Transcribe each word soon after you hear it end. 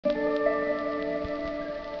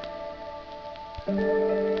Ang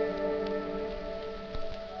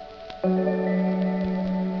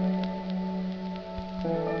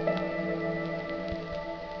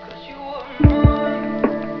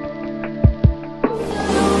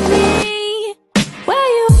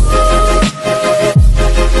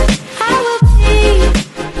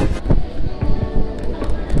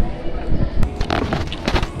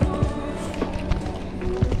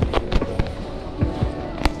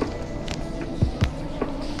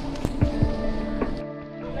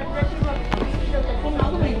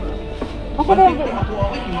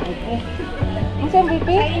saan BP?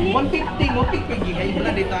 150 mo pigpigi kay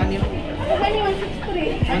wala dito ani. Ano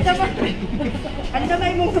 163? Anda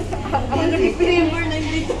may mo ang flavor na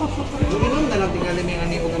dito. Inom na lang tingali mi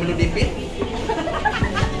ani og amlo dipit.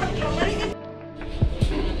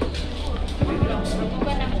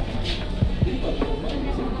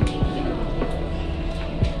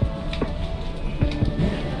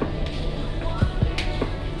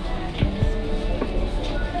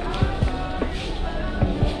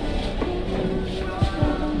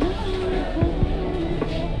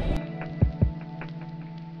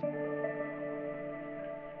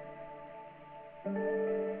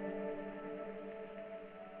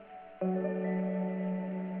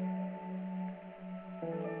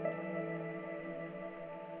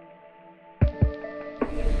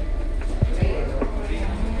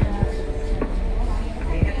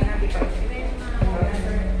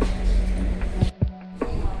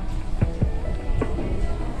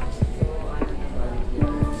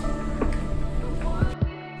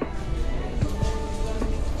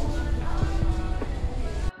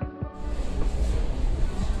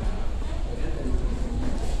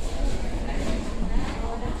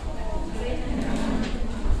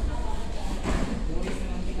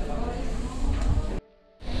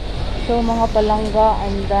 So mga palangga,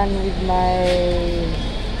 I'm done with my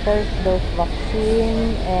first dose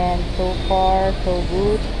vaccine and so far so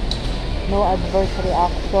good. No adverse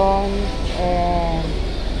reactions and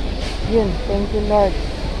yun, thank you Lord.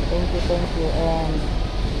 Thank you. And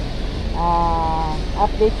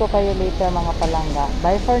update ko kayo later mga palangga.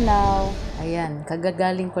 Bye for now. Ayan,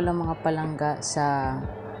 kagagaling ko lang mga palangga sa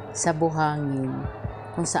Buhangin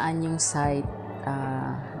kung saan yung site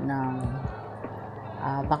ng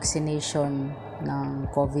vaccination ng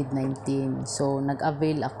COVID-19. So,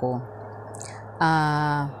 nag-avail ako.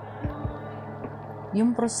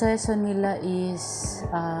 Yung proseso nila is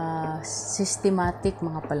systematic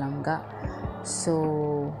mga palangga.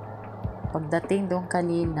 So, pagdating doon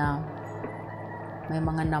kanina, may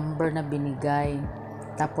mga number na binigay.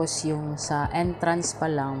 Tapos yung sa entrance pa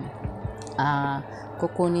lang,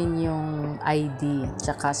 kukunin yung ID,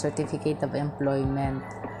 tsaka Certificate of Employment.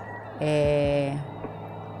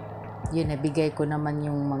 Yun, nabigay ko naman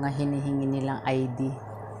yung mga hinihingi nilang ID.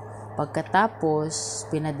 Pagkatapos,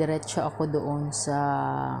 pinadiretso ako doon sa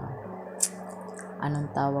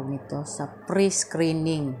anong tawag nito? Sa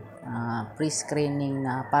pre-screening. Pre-screening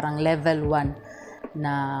na parang level 1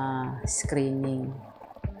 na screening.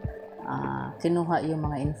 Kinuha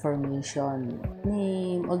yung mga information.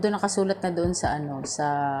 Although nakasulat na doon sa sa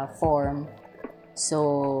form.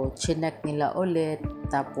 So, chinek nila ulit.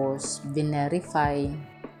 Tapos,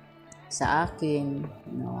 binerify sa akin,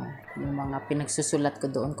 yung mga pinagsusulat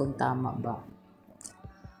ko doon kung tama ba.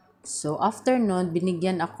 So, after nun,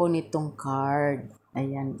 binigyan ako nitong card.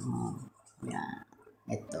 Ayan, yan.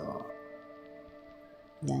 Ito.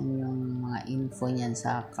 Yan yung mga info niyan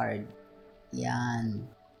sa card.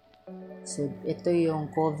 Yan. So, ito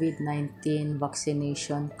yung COVID-19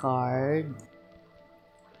 vaccination card.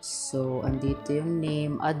 So, andito yung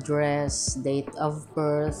name, address, date of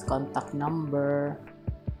birth, contact number,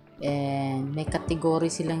 and may category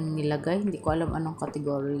silang nilagay. Hindi ko alam anong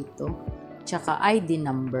category ito. Tsaka ID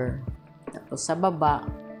number. Tapos sa baba,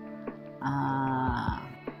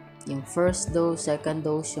 yung first dose, second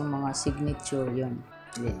dose, yung mga signature yun.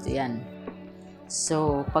 Dito yan.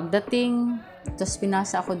 So, pagdating, tapos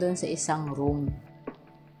pinasa ako doon sa isang room.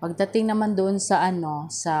 Pagdating naman doon sa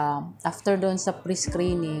after doon sa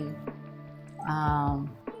pre-screening,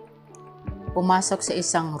 pumasok sa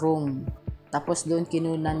isang room. Tapos doon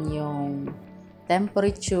kinunan yung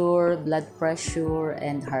temperature, blood pressure,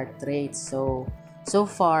 and heart rate. So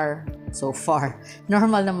far,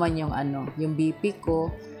 normal naman yung yung BP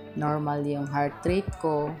ko, normal yung heart rate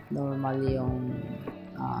ko, normal yung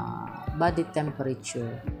body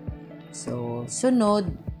temperature. So,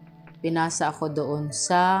 sunod, pinasa ako doon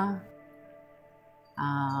sa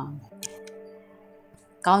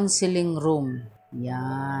counseling room.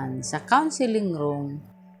 Yan. Sa counseling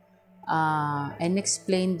room, and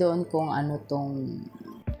explain doon kung ano tong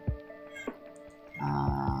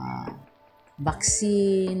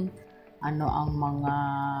vaccine, ano ang mga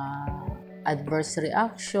adverse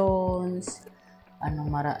reactions,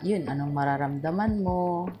 anong mararamdaman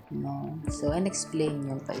mo, no? So, and-explain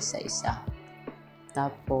yun pa isa-isa.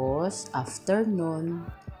 Tapos, after nun,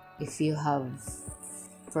 if you have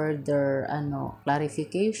further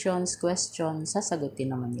clarifications, questions,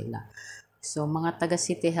 sasagutin naman nila. So, mga taga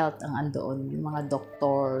City Health ang andoon, yung mga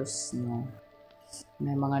doctors, no?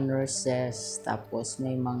 May mga nurses, tapos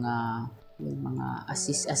may mga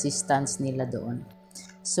assistants nila doon.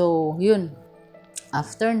 So, yun.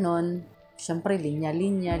 After nun, syempre,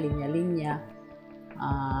 linya-linya.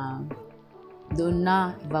 Doon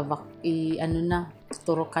na,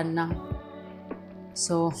 tuturukan na.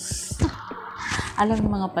 So, alam ng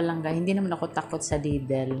mga palangga, hindi naman ako takot sa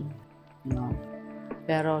needle, no?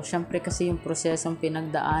 Pero, syempre kasi yung prosesong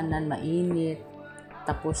pinagdaanan, mainit.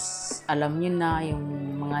 Tapos, alam nyo na, yung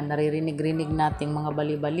mga naririnig-rinig nating mga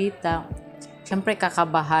bali-balita. Syempre,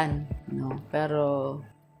 kakabahan, no? Pero,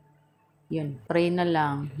 yun, pray na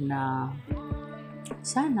lang na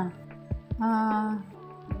sana,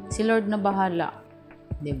 si Lord na bahala,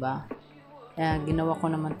 'di ba? Kaya ginawa ko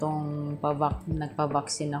naman tong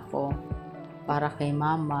nagpa-vaccine ako para kay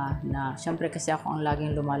mama na syempre kasi ako ang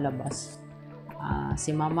laging lumalabas.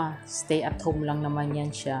 Si mama, stay at home lang naman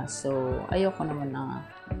yan siya. So, ayoko naman na,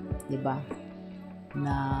 'di ba?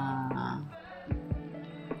 Na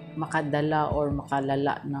makadala or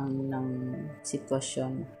makalala ng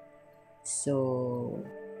sitwasyon. So,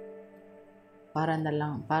 para na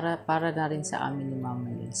rin sa amin ni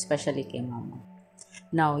mama yun, especially kay mama.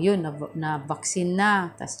 Now, yun, na vaccine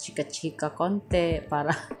na, tas chika-chika konti,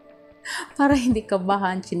 para hindi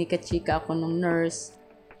kabahan, chinika-chika ako ng nurse,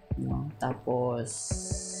 no? Tapos,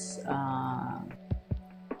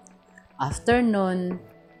 after nun,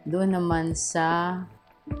 doon naman sa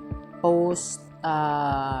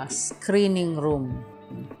screening room,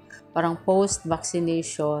 parang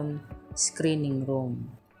post-vaccination screening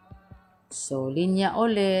room. So, linya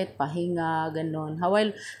ulit, pahinga, ganun.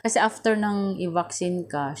 Kasi after ng i-vaccine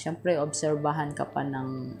ka, syempre, obserbahan ka pa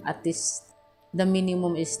ng at least the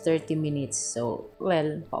minimum is 30 minutes. So,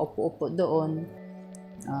 paupo-upo doon.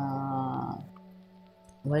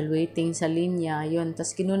 While waiting sa linya, yun.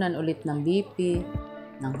 Tapos, kinunan ulit ng BP,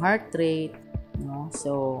 ng heart rate, no?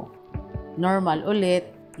 So, normal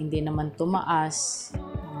ulit. Hindi naman tumaas.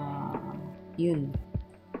 Yun.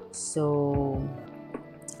 So,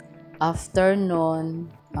 after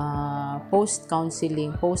nun,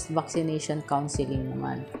 post-vaccination counseling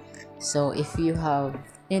naman. So, if you have,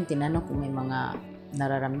 tinanong kung may mga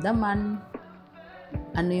nararamdaman,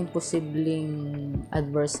 ano yung posibleng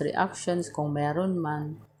adverse reactions, kung meron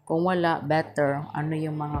man, kung wala, better, ano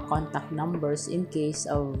yung mga contact numbers in case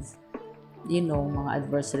of, mga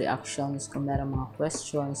adverse reactions, kung meron mga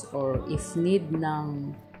questions, or if need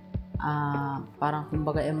ng parang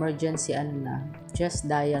kumbaga emergency just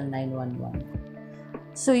dial 911.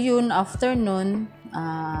 So yun, after nun,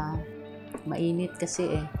 mainit kasi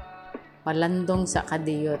palandong sa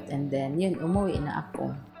kadiyot, and then yun, umuwi na ako.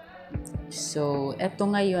 So eto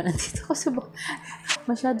ngayon, andito ko sa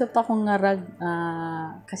masyado pa akong ngarag,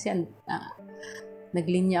 kasi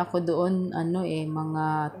naglinya ako doon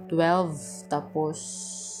mga 12, tapos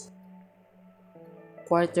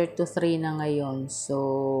 2:45 na ngayon.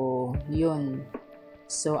 So, yun.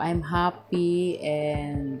 So, I'm happy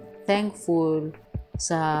and thankful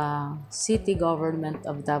sa City Government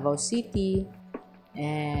of Davao City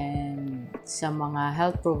and sa mga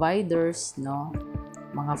health providers, no?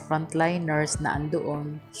 Mga frontliners na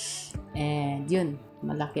andoon. And yun,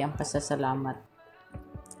 malaki ang pasasalamat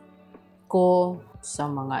ko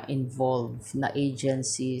sa mga involved na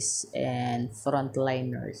agencies and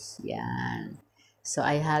frontliners. Yan. So,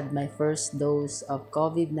 I had my first dose of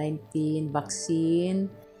COVID-19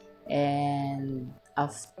 vaccine, and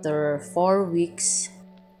after 4 weeks,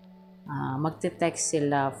 magte-text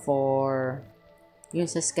sila for yung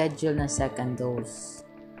sa schedule na second dose.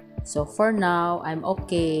 So, for now, I'm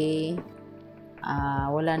okay.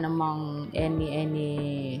 Wala namang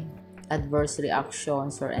any adverse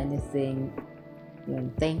reactions or anything.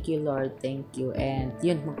 Yun, thank you, Lord. Thank you. And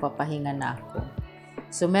yun, magpapahinga na ako.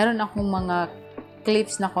 So, meron akong mga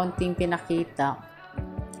clips na konting pinakita.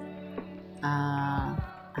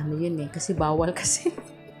 Kasi bawal kasi.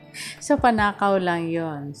 So, panakaw lang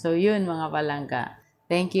yun. So, yun mga palangga.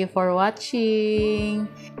 Thank you for watching.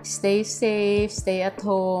 Stay safe, stay at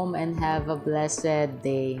home, and have a blessed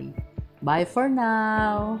day. Bye for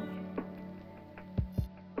now.